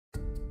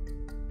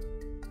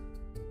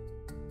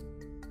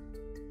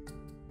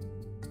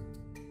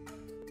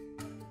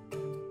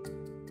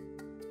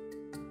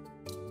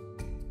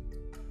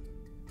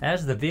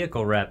As the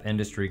vehicle wrap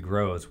industry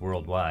grows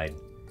worldwide,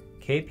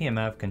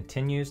 KPMF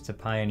continues to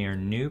pioneer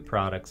new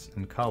products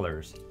and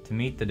colors to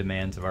meet the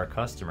demands of our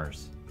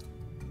customers.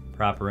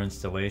 Proper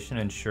installation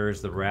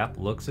ensures the wrap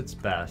looks its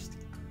best,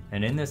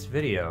 and in this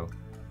video,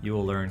 you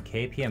will learn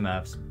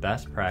KPMF's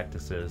best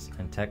practices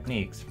and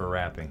techniques for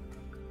wrapping.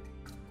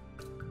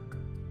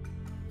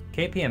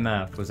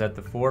 KPMF was at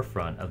the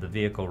forefront of the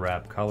vehicle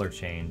wrap color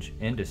change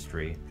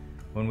industry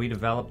when we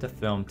developed a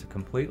film to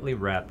completely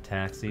wrap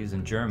taxis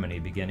in Germany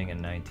beginning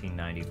in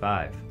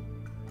 1995.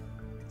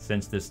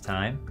 Since this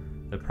time,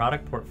 the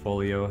product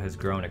portfolio has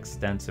grown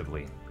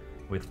extensively,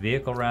 with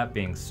vehicle wrap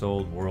being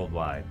sold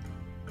worldwide.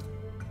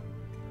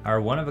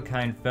 Our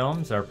one-of-a-kind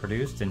films are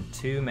produced in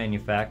 2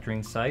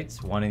 manufacturing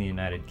sites, one in the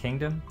United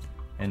Kingdom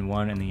and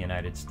one in the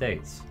United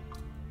States.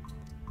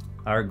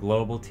 Our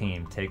global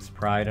team takes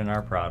pride in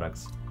our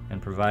products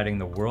and providing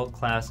the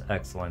world-class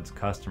excellence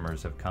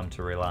customers have come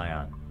to rely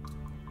on.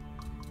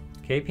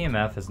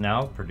 KPMF has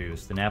now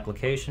produced an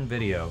application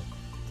video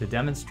to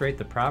demonstrate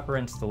the proper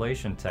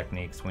installation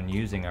techniques when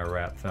using our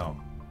wrap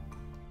film.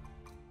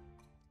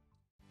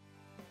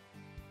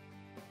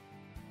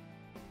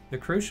 The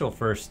crucial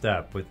first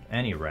step with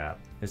any wrap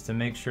is to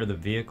make sure the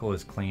vehicle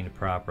is cleaned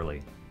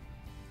properly.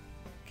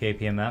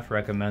 KPMF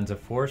recommends a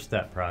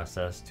 4-step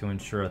process to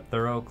ensure a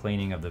thorough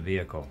cleaning of the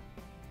vehicle.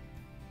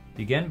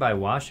 Begin by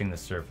washing the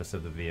surface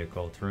of the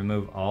vehicle to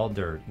remove all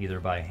dirt either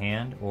by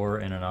hand or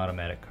in an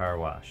automatic car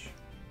wash.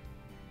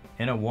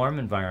 In a warm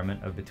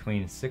environment of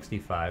between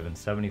 65 and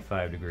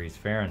 75 degrees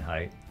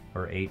Fahrenheit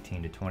or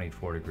 18 to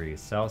 24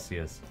 degrees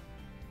Celsius,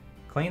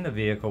 clean the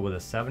vehicle with a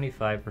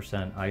 75%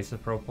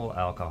 isopropyl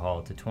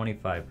alcohol to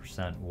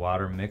 25%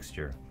 water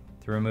mixture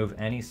to remove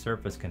any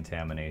surface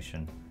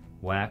contamination,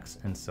 wax,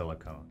 and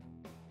silicone.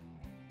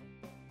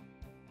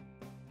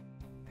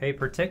 Pay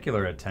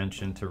particular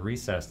attention to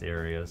recessed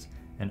areas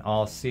and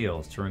all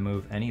seals to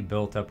remove any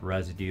built-up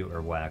residue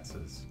or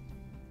waxes.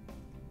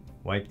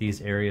 Wipe these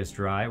areas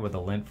dry with a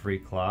lint-free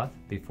cloth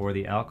before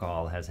the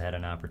alcohol has had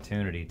an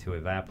opportunity to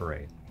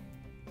evaporate.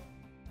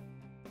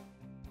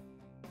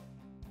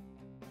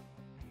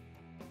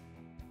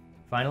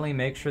 Finally,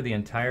 make sure the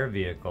entire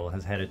vehicle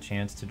has had a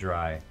chance to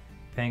dry,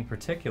 paying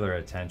particular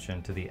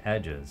attention to the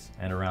edges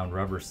and around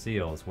rubber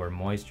seals where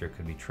moisture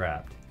could be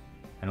trapped,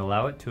 and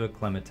allow it to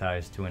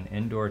acclimatize to an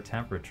indoor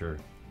temperature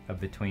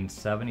of between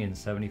 70 and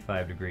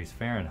 75 degrees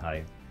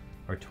Fahrenheit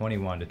or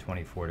 21 to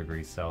 24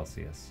 degrees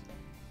Celsius.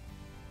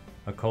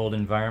 A cold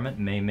environment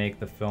may make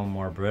the film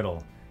more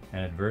brittle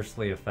and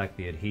adversely affect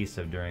the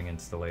adhesive during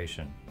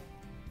installation.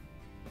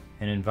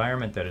 An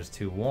environment that is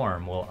too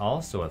warm will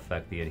also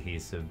affect the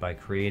adhesive by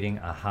creating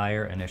a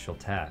higher initial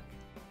tack.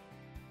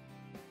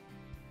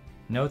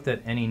 Note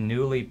that any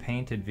newly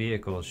painted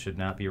vehicles should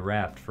not be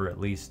wrapped for at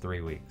least 3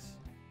 weeks.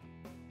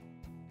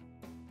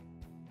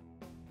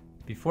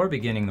 Before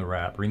beginning the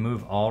wrap,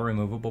 remove all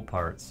removable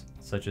parts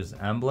such as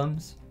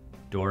emblems,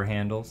 door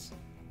handles,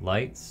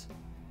 lights,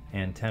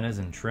 antennas,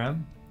 and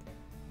trim.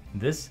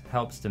 This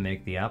helps to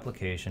make the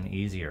application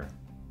easier.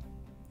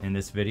 In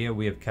this video,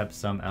 we have kept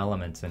some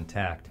elements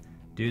intact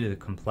due to the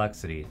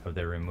complexity of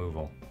their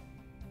removal.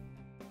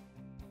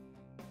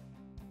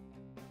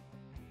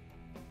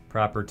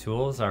 Proper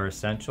tools are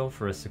essential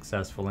for a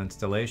successful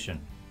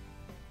installation.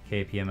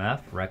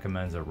 KPMF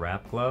recommends a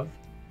wrap glove,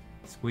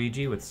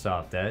 squeegee with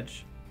soft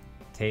edge,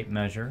 tape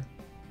measure,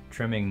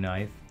 trimming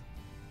knife,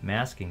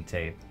 masking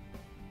tape,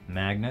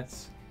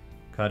 magnets,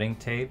 cutting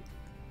tape,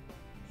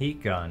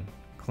 heat gun,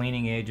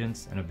 cleaning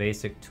agents, and a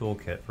basic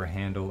toolkit for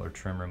handle or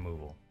trim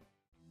removal.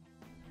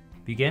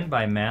 Begin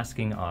by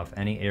masking off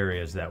any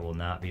areas that will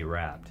not be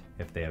wrapped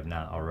if they have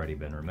not already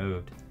been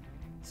removed,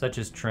 such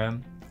as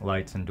trim,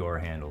 lights, and door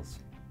handles.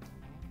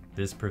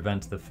 This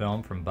prevents the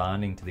film from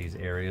bonding to these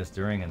areas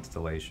during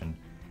installation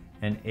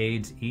and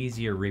aids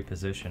easier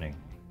repositioning.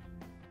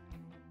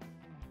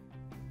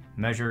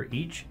 Measure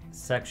each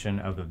section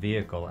of the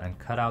vehicle and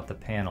cut out the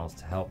panels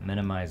to help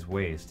minimize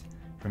waste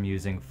from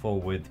using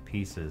full-width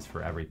pieces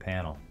for every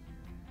panel.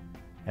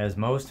 As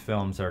most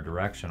films are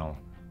directional,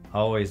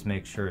 always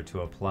make sure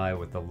to apply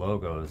with the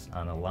logos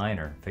on the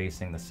liner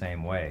facing the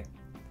same way.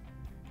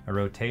 A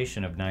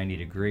rotation of 90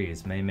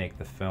 degrees may make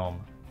the film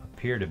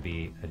appear to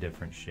be a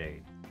different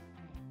shade.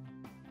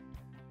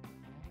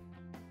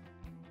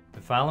 The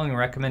following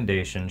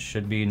recommendations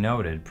should be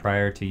noted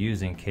prior to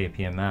using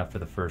KPMF for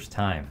the first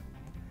time.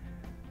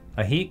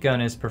 A heat gun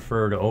is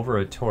preferred over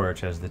a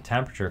torch as the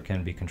temperature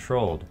can be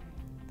controlled.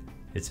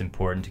 It's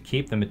important to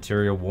keep the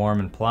material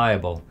warm and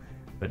pliable,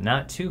 but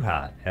not too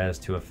hot as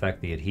to affect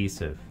the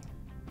adhesive.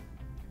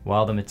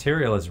 While the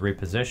material is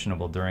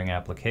repositionable during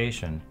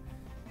application,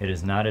 it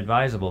is not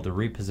advisable to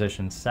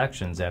reposition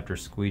sections after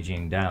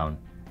squeegeeing down,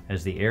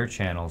 as the air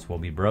channels will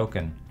be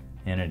broken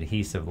and an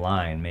adhesive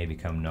line may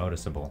become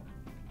noticeable.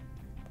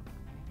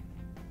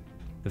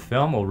 The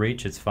film will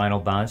reach its final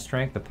bond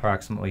strength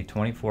approximately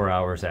 24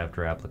 hours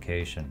after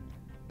application.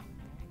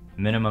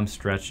 Minimum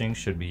stretching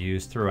should be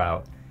used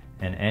throughout,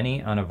 and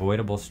any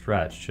unavoidable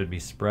stretch should be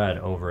spread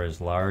over as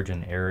large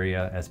an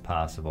area as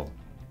possible.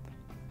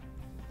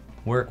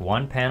 Work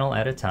one panel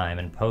at a time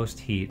and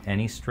post-heat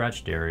any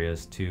stretched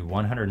areas to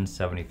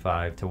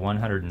 175 to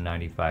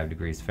 195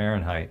 degrees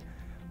Fahrenheit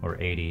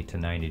or 80 to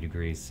 90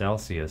 degrees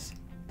Celsius,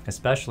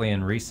 especially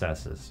in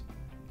recesses.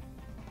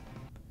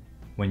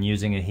 When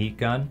using a heat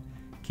gun,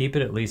 keep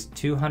it at least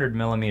 200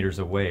 millimeters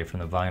away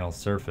from the vinyl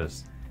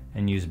surface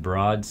and use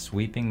broad,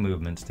 sweeping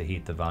movements to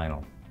heat the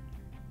vinyl.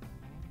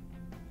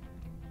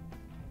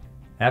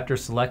 After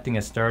selecting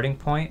a starting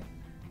point,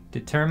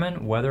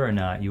 determine whether or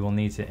not you will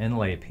need to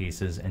inlay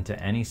pieces into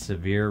any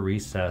severe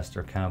recessed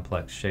or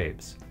complex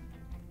shapes.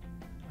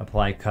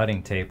 Apply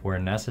cutting tape where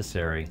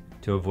necessary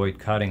to avoid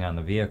cutting on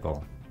the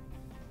vehicle.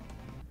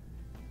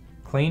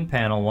 Clean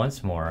panel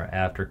once more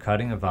after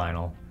cutting the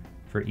vinyl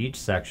for each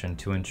section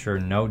to ensure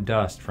no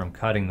dust from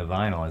cutting the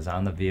vinyl is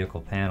on the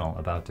vehicle panel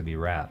about to be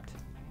wrapped.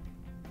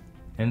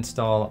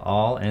 Install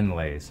all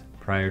inlays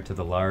prior to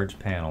the large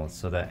panels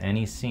so that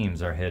any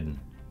seams are hidden.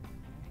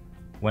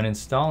 When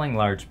installing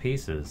large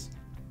pieces,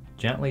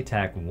 gently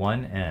tack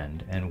one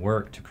end and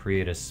work to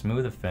create as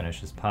smooth a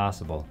finish as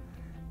possible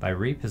by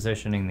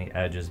repositioning the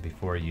edges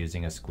before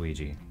using a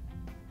squeegee.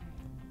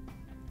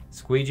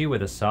 Squeegee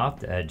with a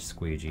soft edge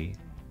squeegee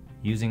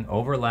using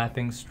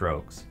overlapping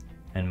strokes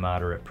and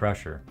moderate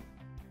pressure.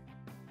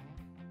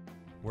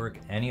 Work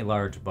any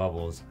large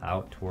bubbles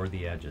out toward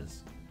the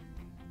edges.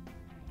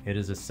 It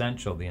is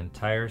essential the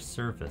entire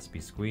surface be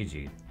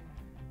squeegeed,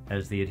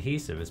 as the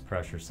adhesive is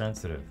pressure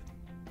sensitive.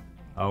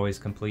 Always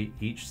complete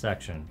each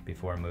section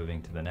before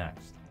moving to the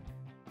next.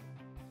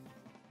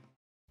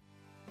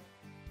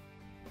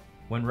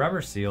 When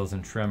rubber seals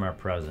and trim are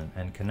present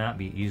and cannot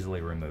be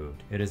easily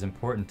removed, it is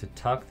important to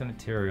tuck the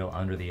material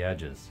under the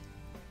edges.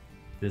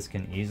 This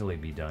can easily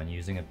be done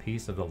using a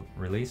piece of the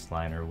release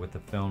liner with the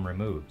film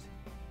removed.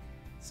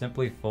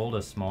 Simply fold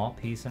a small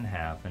piece in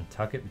half and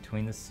tuck it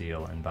between the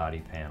seal and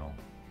body panel.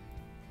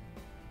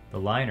 The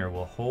liner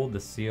will hold the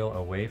seal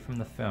away from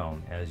the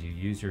film as you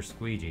use your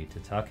squeegee to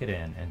tuck it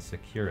in and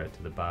secure it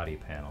to the body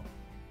panel.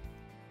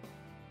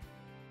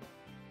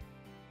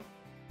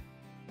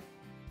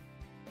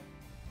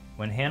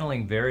 When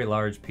handling very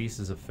large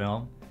pieces of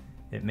film,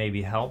 it may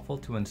be helpful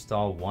to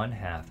install one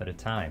half at a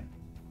time.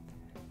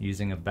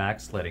 Using a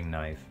backslitting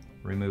knife,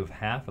 remove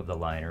half of the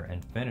liner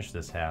and finish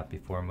this half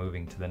before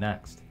moving to the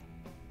next.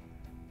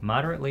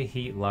 Moderately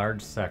heat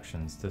large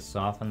sections to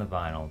soften the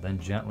vinyl, then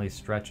gently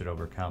stretch it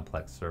over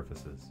complex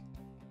surfaces.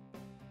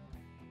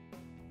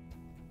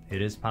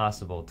 It is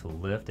possible to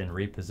lift and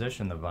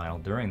reposition the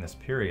vinyl during this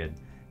period.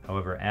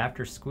 However,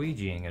 after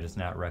squeegeeing, it is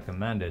not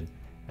recommended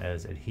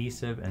as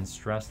adhesive and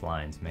stress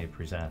lines may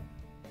present.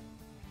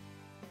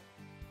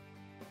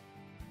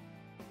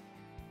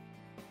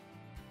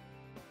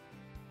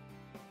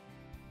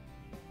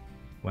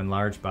 When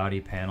large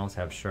body panels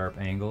have sharp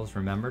angles,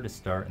 remember to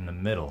start in the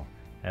middle,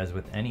 as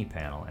with any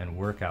panel, and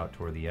work out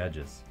toward the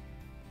edges.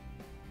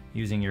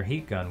 Using your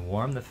heat gun,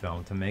 warm the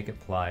film to make it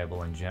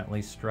pliable and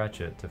gently stretch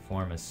it to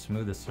form as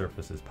smooth a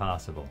surface as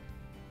possible.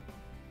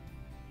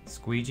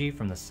 Squeegee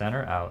from the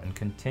center out and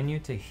continue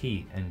to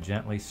heat and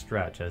gently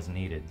stretch as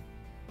needed.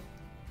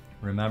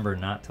 Remember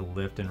not to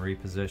lift and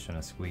reposition a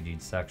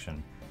squeegeed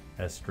section,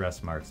 as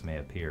stress marks may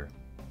appear.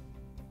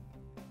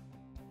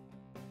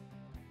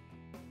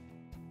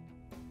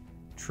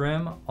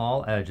 Trim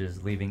all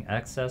edges, leaving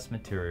excess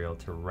material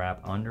to wrap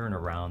under and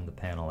around the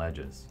panel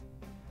edges.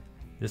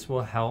 This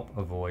will help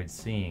avoid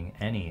seeing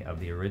any of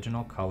the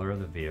original color of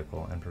the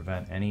vehicle and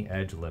prevent any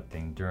edge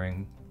lifting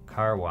during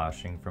car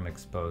washing from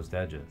exposed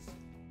edges.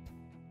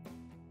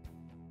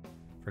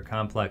 For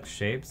complex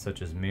shapes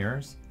such as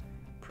mirrors,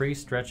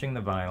 pre-stretching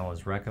the vinyl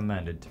is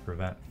recommended to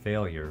prevent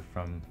failure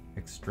from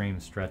extreme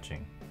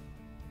stretching.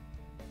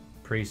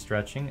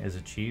 Pre-stretching is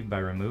achieved by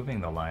removing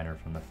the liner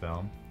from the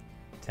film,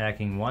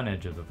 tacking one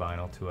edge of the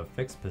vinyl to a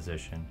fixed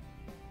position,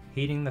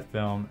 heating the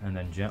film, and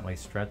then gently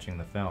stretching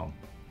the film.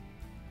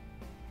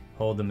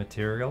 Hold the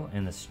material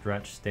in the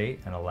stretched state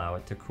and allow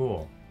it to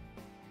cool.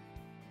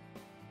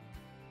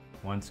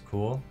 Once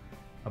cool,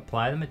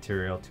 apply the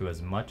material to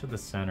as much of the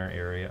center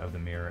area of the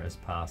mirror as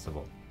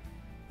possible.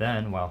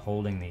 Then, while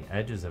holding the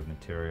edges of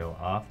material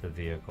off the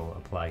vehicle,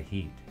 apply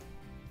heat.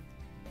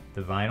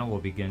 The vinyl will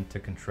begin to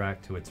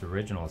contract to its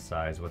original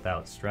size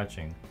without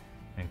stretching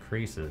and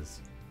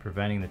creases,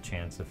 preventing the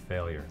chance of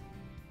failure.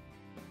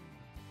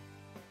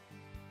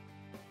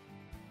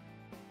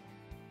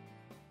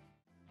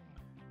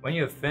 When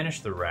you have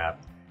finished the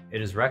wrap,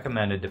 it is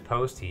recommended to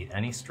post-heat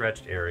any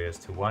stretched areas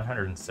to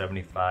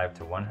 175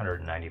 to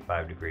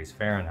 195 degrees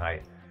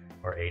Fahrenheit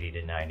or 80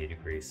 to 90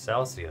 degrees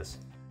Celsius,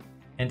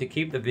 and to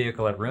keep the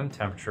vehicle at room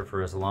temperature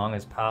for as long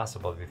as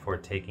possible before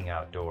taking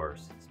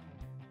outdoors.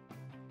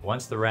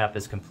 Once the wrap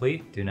is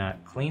complete, do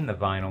not clean the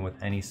vinyl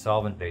with any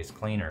solvent-based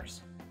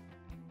cleaners.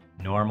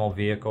 Normal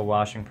vehicle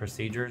washing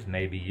procedures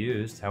may be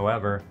used,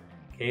 however,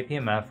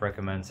 KPMF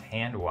recommends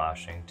hand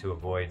washing to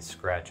avoid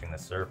scratching the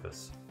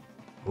surface.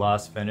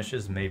 Gloss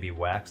finishes may be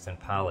waxed and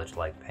polished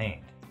like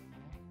paint.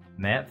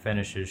 Matte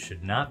finishes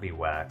should not be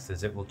waxed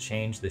as it will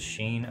change the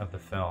sheen of the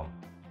film.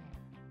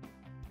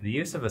 The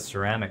use of a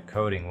ceramic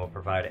coating will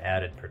provide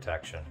added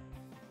protection.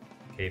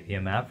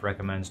 KPMF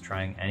recommends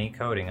trying any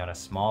coating on a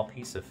small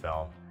piece of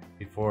film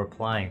before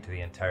applying to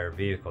the entire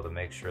vehicle to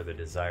make sure the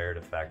desired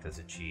effect is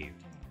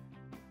achieved.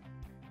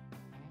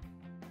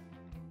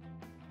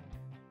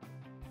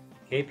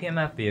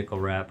 KPMF vehicle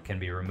wrap can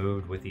be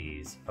removed with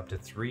ease up to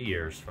 3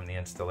 years from the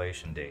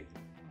installation date.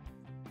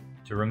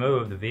 To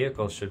remove, the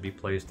vehicle should be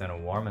placed in a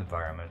warm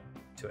environment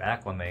to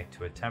acclimate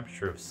to a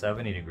temperature of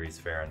 70 degrees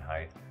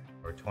Fahrenheit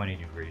or 20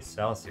 degrees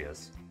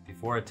Celsius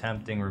before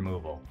attempting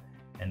removal,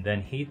 and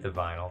then heat the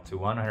vinyl to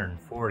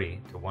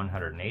 140 to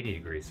 180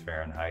 degrees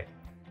Fahrenheit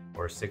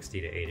or 60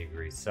 to 80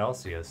 degrees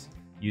Celsius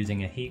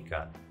using a heat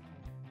gun.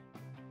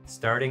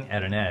 Starting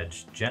at an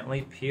edge,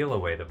 gently peel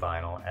away the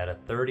vinyl at a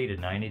 30 to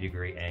 90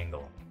 degree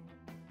angle.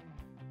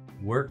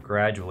 Work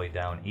gradually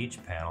down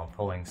each panel,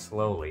 pulling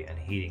slowly and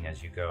heating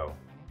as you go.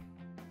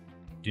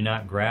 Do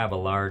not grab a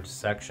large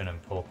section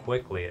and pull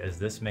quickly, as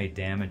this may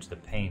damage the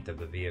paint of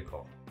the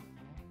vehicle.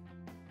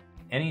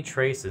 Any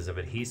traces of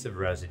adhesive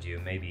residue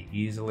may be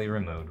easily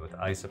removed with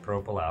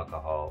isopropyl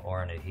alcohol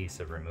or an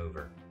adhesive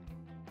remover.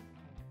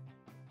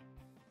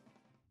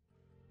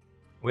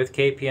 With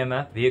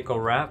KPMF Vehicle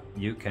Wrap,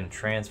 you can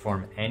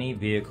transform any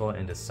vehicle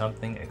into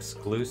something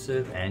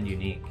exclusive and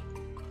unique.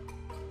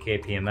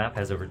 KPMF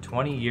has over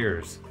 20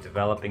 years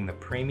developing the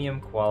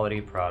premium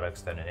quality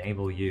products that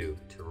enable you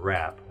to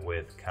wrap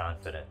with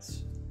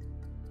confidence.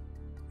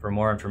 For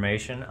more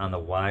information on the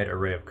wide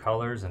array of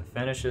colors and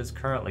finishes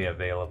currently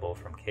available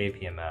from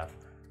KPMF,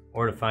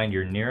 or to find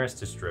your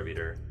nearest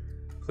distributor,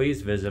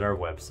 please visit our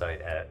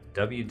website at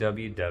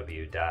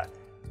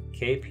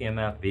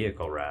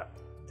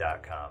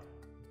www.kpmfvehiclewrap.com.